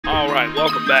Alright,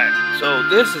 welcome back. So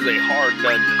this is a hard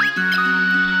dungeon.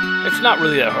 It's not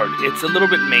really that hard. It's a little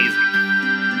bit mazy.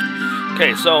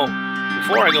 Okay, so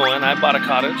before I go in, I bought a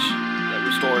cottage that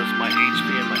restores my HP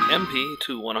and my MP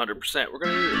to 100%. We're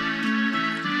going to do it.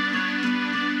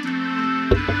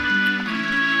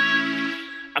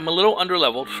 I'm a little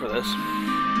underleveled for this.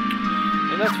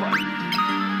 And that's fine.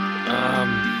 I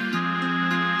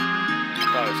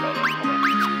thought I saw that. Hold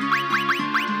on.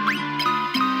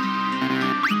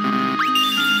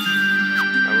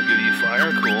 I will give you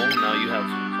fire. Cool. Now you have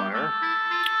fire.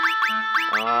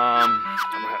 I'm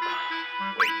gonna have...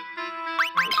 Wait.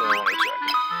 That's what I want to check.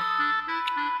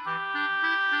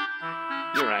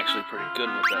 You're actually pretty good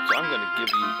with that, so I'm going to give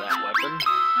you that weapon.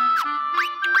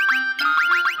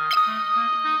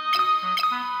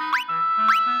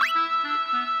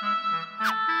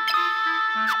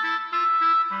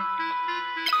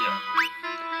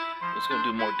 It's going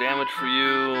to do more damage for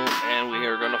you, and we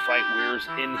are going to fight Weirs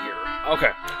in here.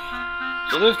 Okay,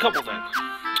 so there's a couple things.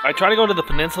 I try to go to the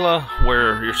peninsula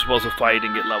where you're supposed to fight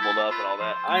and get leveled up and all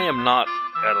that. I am not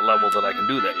at a level that I can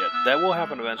do that yet. That will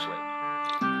happen eventually.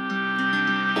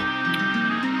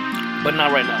 But not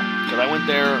right now, because I went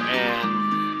there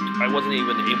and I wasn't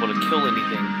even able to kill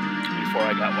anything before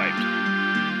I got wiped.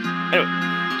 Anyway,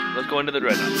 let's go into the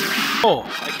Dreadnought. Oh,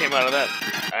 I came out of that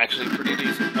actually pretty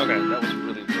decent. Okay, that was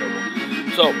really terrible.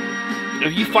 So,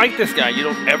 if you fight this guy, you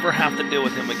don't ever have to deal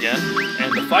with him again.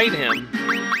 And to fight him,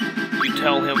 you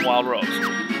tell him Wild Rose.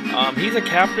 He's a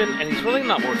captain, and he's really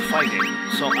not worth fighting.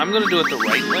 So I'm going to do it the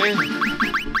right way.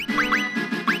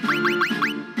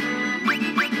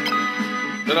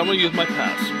 Then I'm going to use my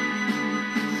pass.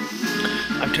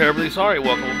 I'm terribly sorry.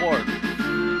 Welcome aboard.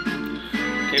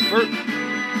 Okay, first...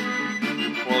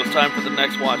 Well, it's time for the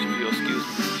next watch, if you'll excuse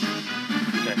me.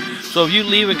 Okay, so if you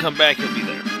leave and come back, he'll be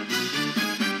there.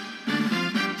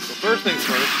 So first things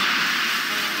first.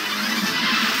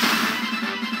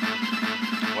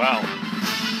 Wow.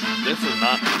 This is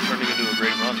not turning into a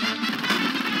great run.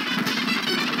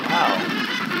 Wow.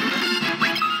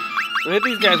 So hit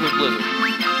these guys with Blizzard.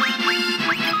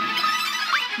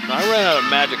 Now, I ran out of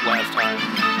magic last time,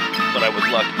 but I was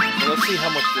lucky. So let's see how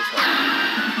much this helps.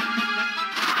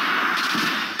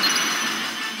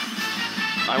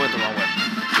 I went the wrong way.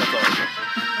 That's all right.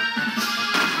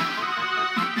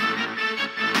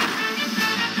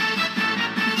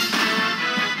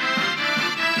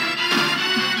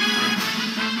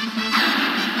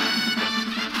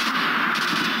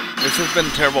 This has been a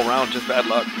terrible round, just bad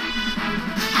luck.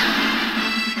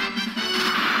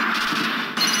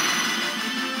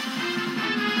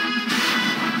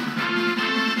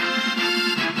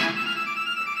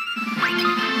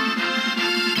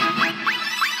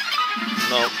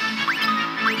 No.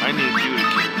 I need you to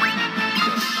kill.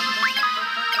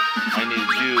 I need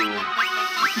you.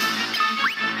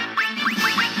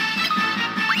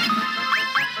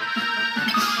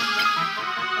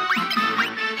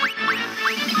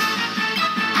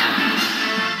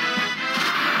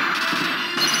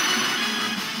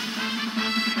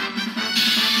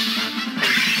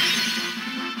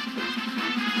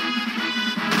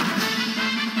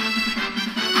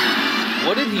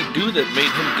 What did he do that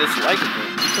made him dislike me?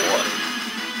 What?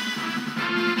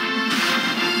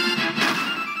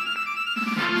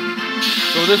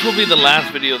 So this will be the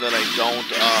last video that I don't,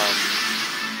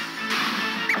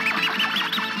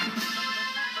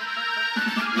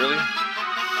 Really?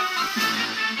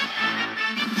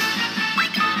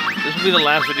 This will be the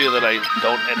last video that I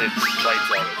don't edit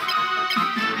fights out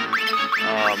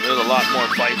of. There's a lot more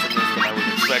fights in this than I was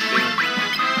expecting.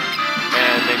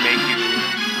 And they make you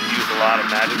use a lot of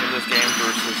magic in this game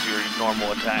versus your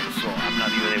normal attacks, so I'm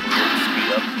not even able to really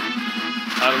speed up.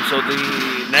 So the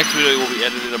next video will be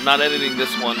edited. I'm not editing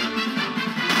this one.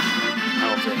 I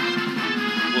don't think.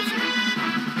 We'll see.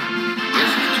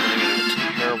 This is turning into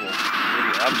a terrible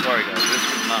video. I'm sorry guys, this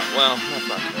was not, well,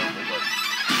 that's not terrible, but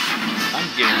I'm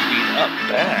getting beat up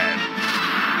bad.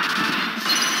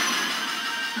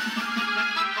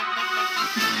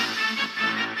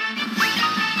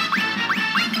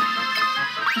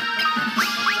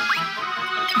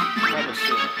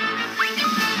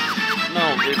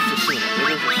 No, it's the Suna.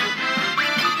 It is the Suna.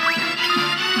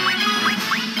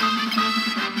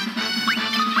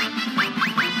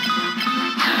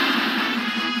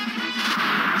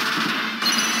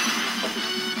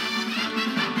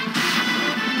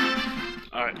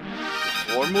 Alright.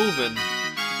 Before moving.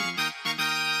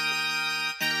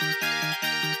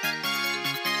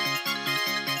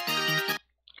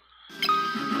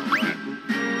 Alright.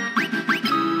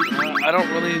 I don't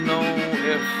really know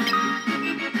if...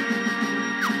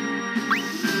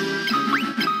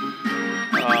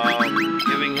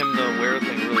 giving him the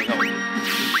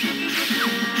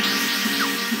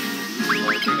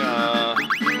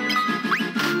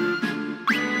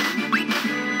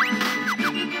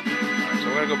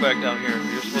back down here.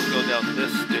 You're supposed to go down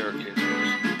this staircase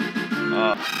first.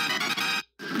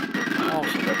 Oh,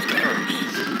 so that's curse.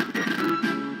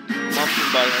 Monster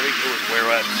body, I think it was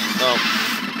where at.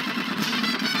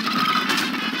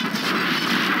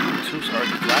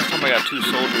 Last time I got 2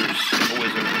 soldiers, a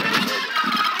wizard, and a soldier.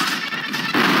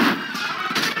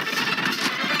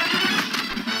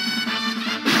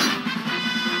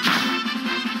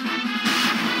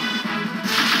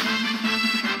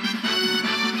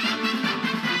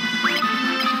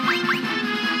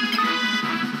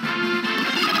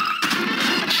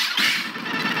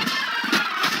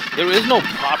 There is no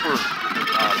proper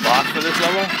boss for this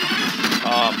level.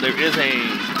 There is a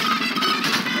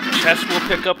chest we'll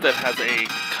pick up that has a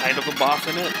kind of a boss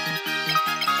in it.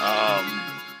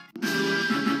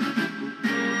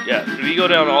 Yeah, if you go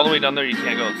down all the way down there, you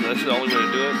can't go. So that's the only way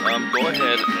to do it. Go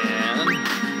ahead and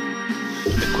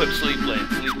equip Sleep Blade.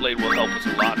 Sleep Blade will help us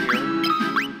a lot here.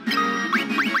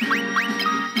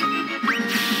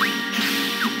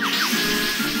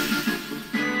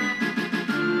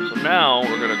 So now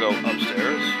we're gonna go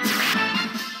upstairs.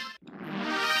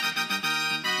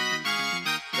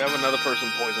 We have another person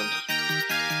poisoned.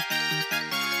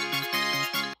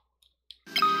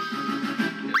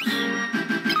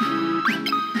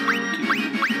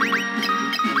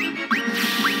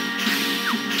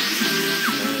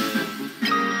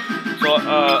 So,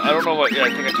 I don't know what, yeah, I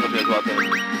think I told you about that.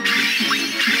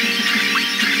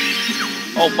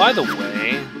 Oh, by the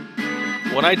way,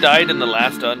 when I died in the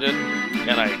last dungeon,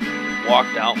 and I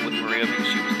walked out with Maria because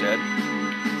she was dead,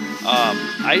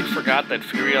 I forgot that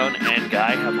Furion and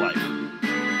Guy have life.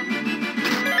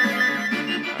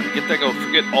 Alright, get that go,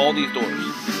 forget all these doors.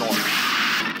 Ignore them.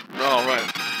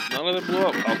 Alright, none of them blew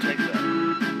up, I'll take that.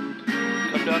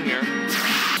 Come down here,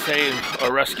 save,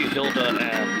 or rescue Hilda and,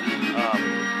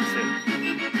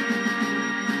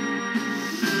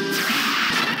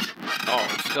 oh,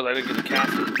 it's because I didn't get the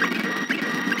castle.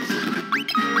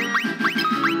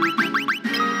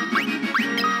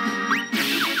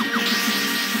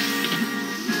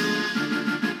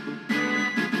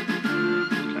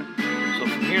 Okay. So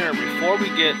from here, before we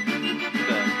get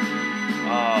them,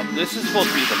 this is supposed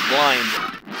to be the blind.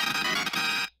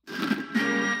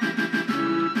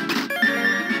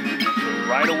 So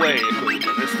right away,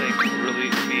 because this thing can really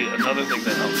be another thing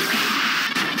that helps you.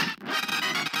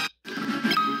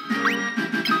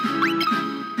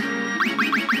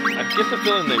 I get the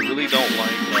feeling they really don't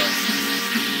like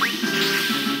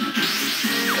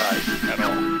guys at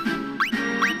all.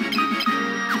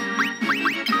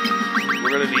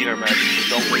 We're gonna need our magic,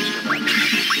 so don't waste your magic.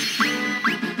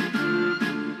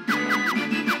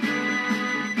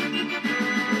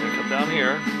 We're gonna come down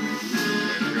here.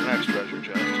 There's your next treasure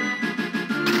chest.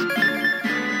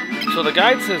 So the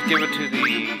guide says give it to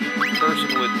the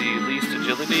person with the least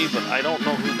agility, but I don't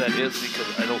know who that is because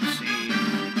I don't see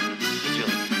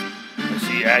agility.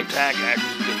 See, attack,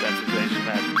 accuracy, defense, evasion,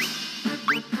 magic.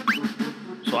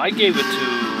 So I gave it to,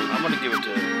 I'm gonna give it to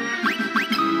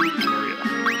Maria.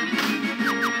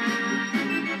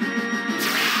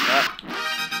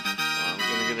 I'm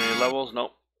gonna get any levels?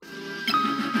 Nope.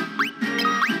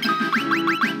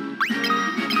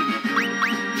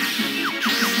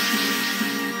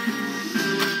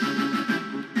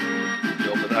 You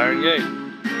open the iron gate.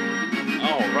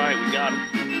 Alright, we got him.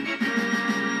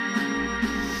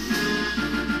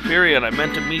 Furion, I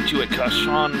meant to meet you at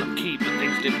Kashan Keep, but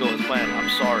things didn't go as planned. I'm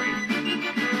sorry.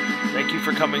 Thank you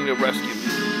for coming to rescue me.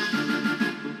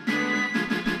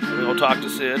 Then we'll talk to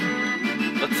Sid.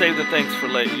 Let's save the thanks for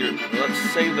later. Let's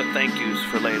save the thank yous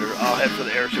for later. I'll head for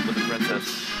the airship with the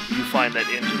princess. You find that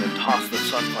engine and toss the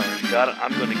sunfire. You got it?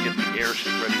 I'm going to get the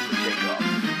airship ready for takeoff.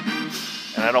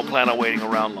 And I don't plan on waiting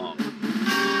around long.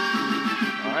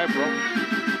 Alright, bro.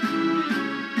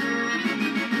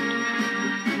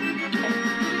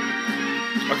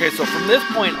 Okay, so from this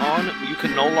point on, you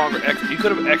can no longer exit. You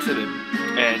could have exited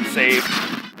and saved.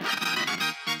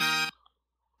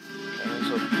 Okay,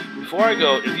 so before I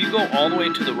go, if you go all the way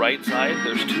to the right side,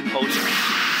 there's 2 potions.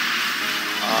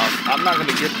 I'm not going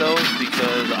to get those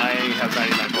because I have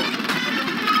 99 potions.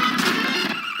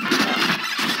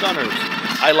 Stunners.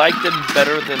 I like them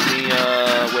better than the,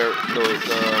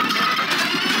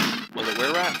 was it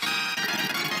were-rats?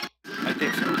 I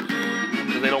think so.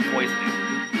 Because they don't poison you.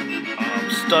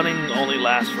 Stunning only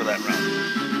lasts for that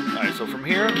round. Alright, so from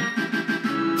here,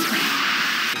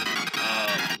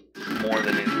 more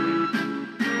than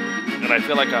anything. And I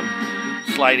feel like I'm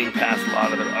sliding past a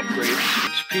lot of their upgrades.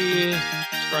 HP,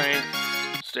 strength,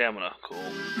 stamina,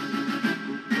 cool.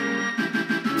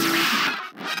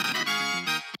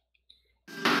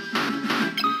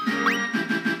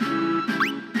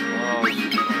 Oh, this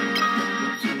is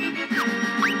fun.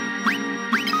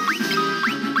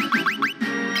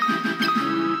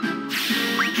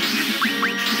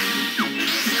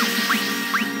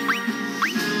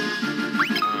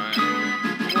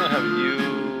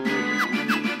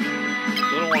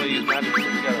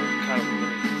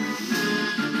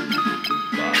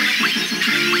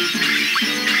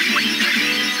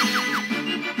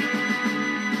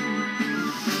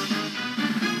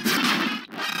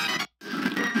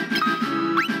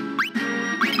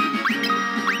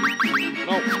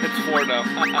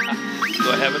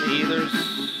 have any ethers?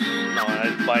 No, I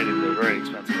didn't buy any. They're very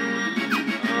expensive.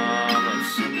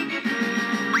 Let's see.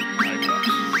 Icons.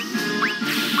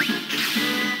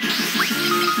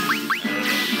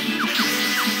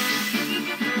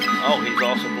 Oh, he's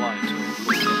also blind too.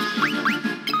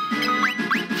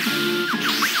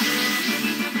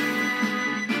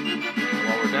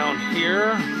 While we're down here,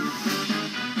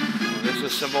 this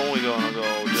is simple. We go and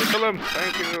go. Just kill him.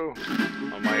 Thank you.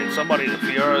 Oh my! Somebody, the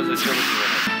VR is agility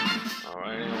limit. All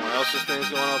right. Anyone else's things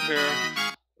going up here?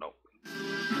 Nope. All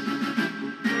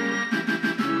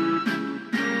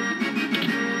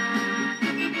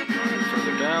right.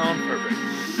 Further down. Perfect.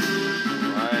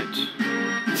 All right.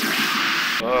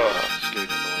 Oh, it's getting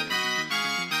annoying.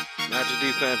 Magic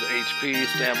defense, HP,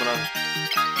 stamina,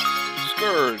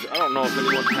 Scourge. I don't know if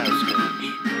anyone has Scourge.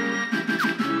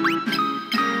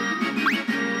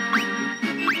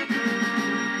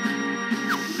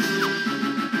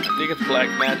 I think it's black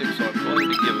magic, so I'm going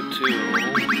to give it to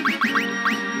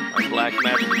our black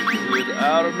magic user who is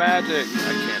out of magic.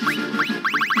 I can't see it.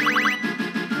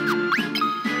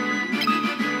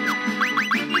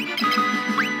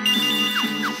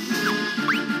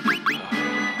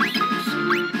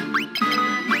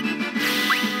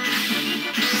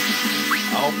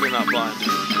 I hope you're not blind, dude.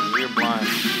 If you're blind,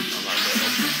 I'm not gonna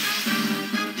help you.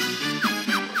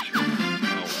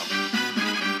 Oh well.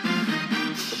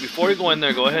 But before you go in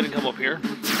there, go ahead and come up here.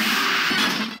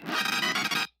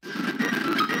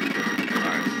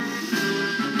 Alright.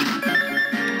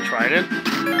 Trident.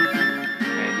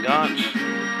 And Gotch.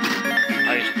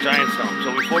 Ice Giant Stone. So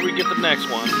before we get the next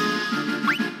one,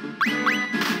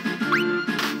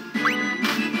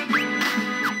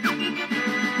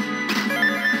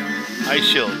 Ice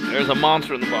Shield. There's a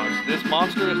monster in the box. This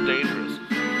monster is dangerous.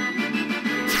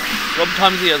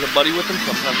 Sometimes he has a buddy with him,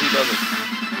 sometimes he doesn't.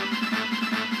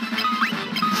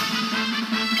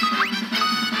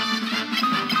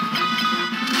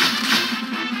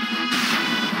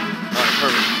 Alright,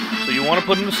 perfect. So you want to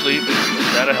put him to sleep.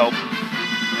 That'll help.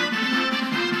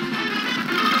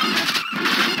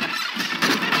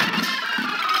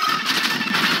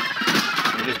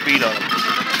 And just beat on him.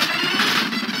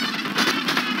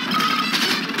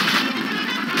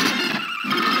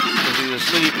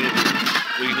 Asleep, we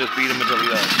can just beat him until he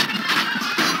does.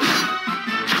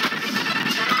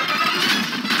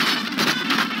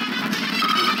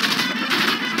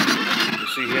 You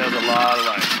see, he has a lot of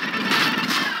life.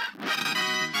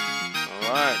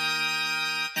 Alright.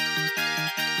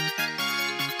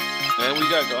 And we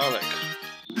got garlic.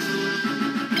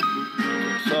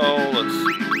 Okay, so, let's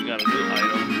see. We got a new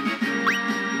item.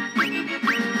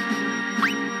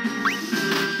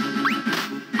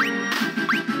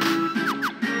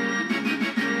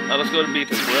 Now let's go to beat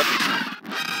this. We're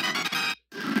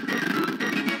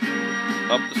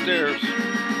up the stairs.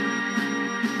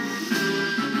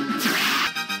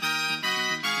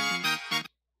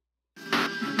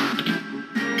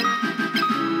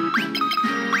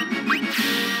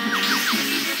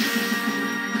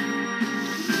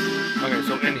 Okay,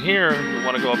 so in here, we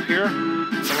want to go up here,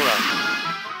 come around.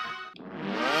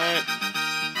 Alright.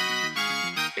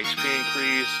 HP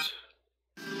increased.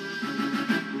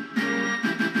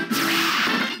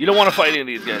 You don't want to fight any of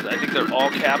these guys. I think they're all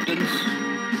captains,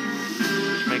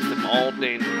 which makes them all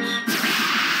dangerous.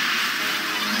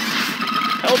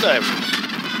 Helldivers.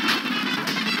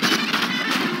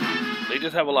 They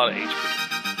just have a lot of HP.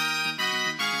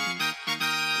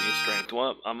 Need strength.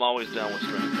 Well, I'm always down with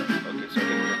strength. Okay, so I think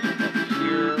we're going to go up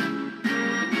here.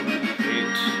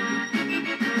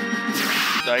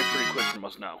 8. Die pretty quick from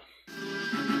us now.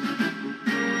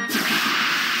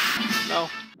 No.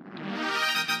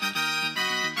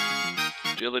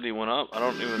 Agility went up. I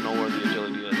don't even know where the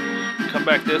agility is. Come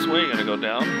back this way. You're gonna go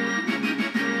down.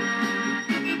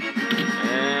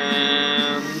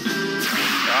 And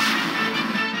stop.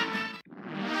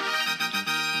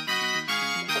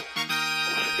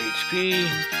 HP.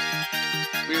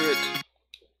 Spirit.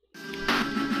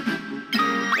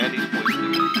 And he's poisoned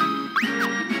again.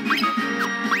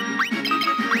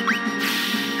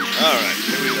 Alright,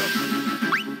 here we go.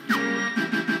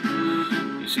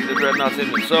 You see the Dreadnought's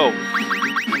engine. So,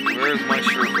 where's my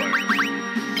surefire?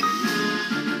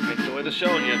 Enjoy the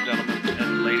show, yet, gentlemen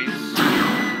and ladies.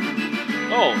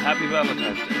 Oh, happy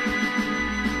Valentine's Day.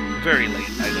 Very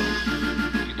late, I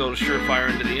know. You throw the surefire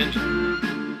into the engine.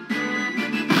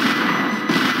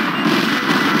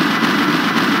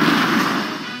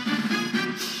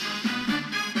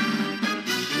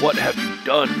 What have you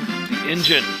done? The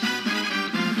engine.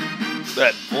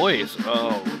 That voice.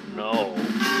 Oh, no.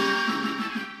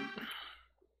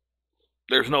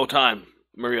 There's no time.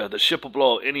 Maria, the ship will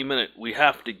blow any minute. We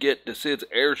have to get to Sid's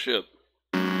airship.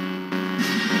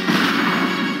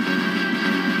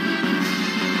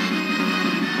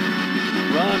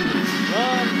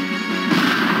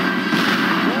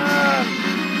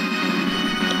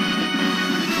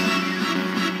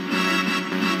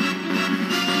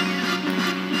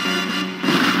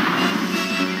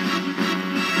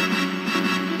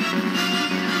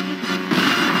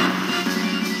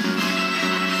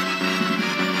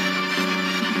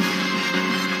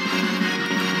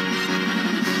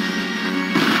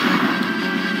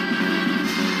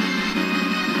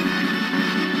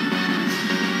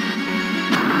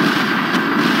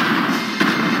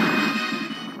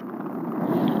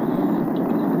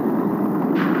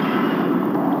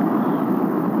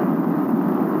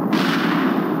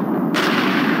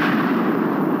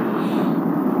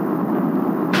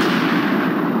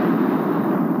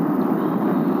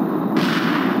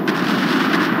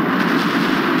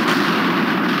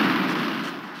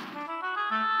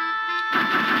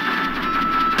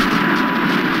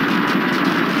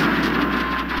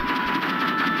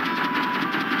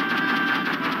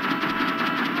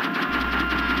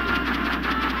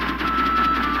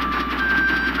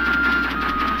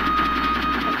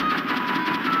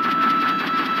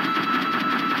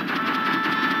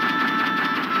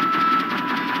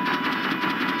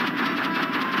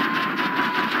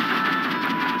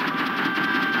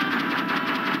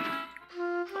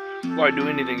 Before I do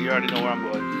anything, you already know where I'm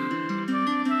going.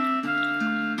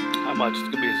 How much? It's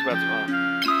gonna be expensive,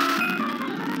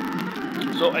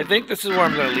 huh? So I think this is where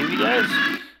I'm gonna leave you guys.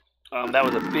 That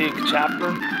was a big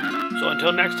chapter. So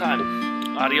until next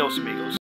time, adios, amigos.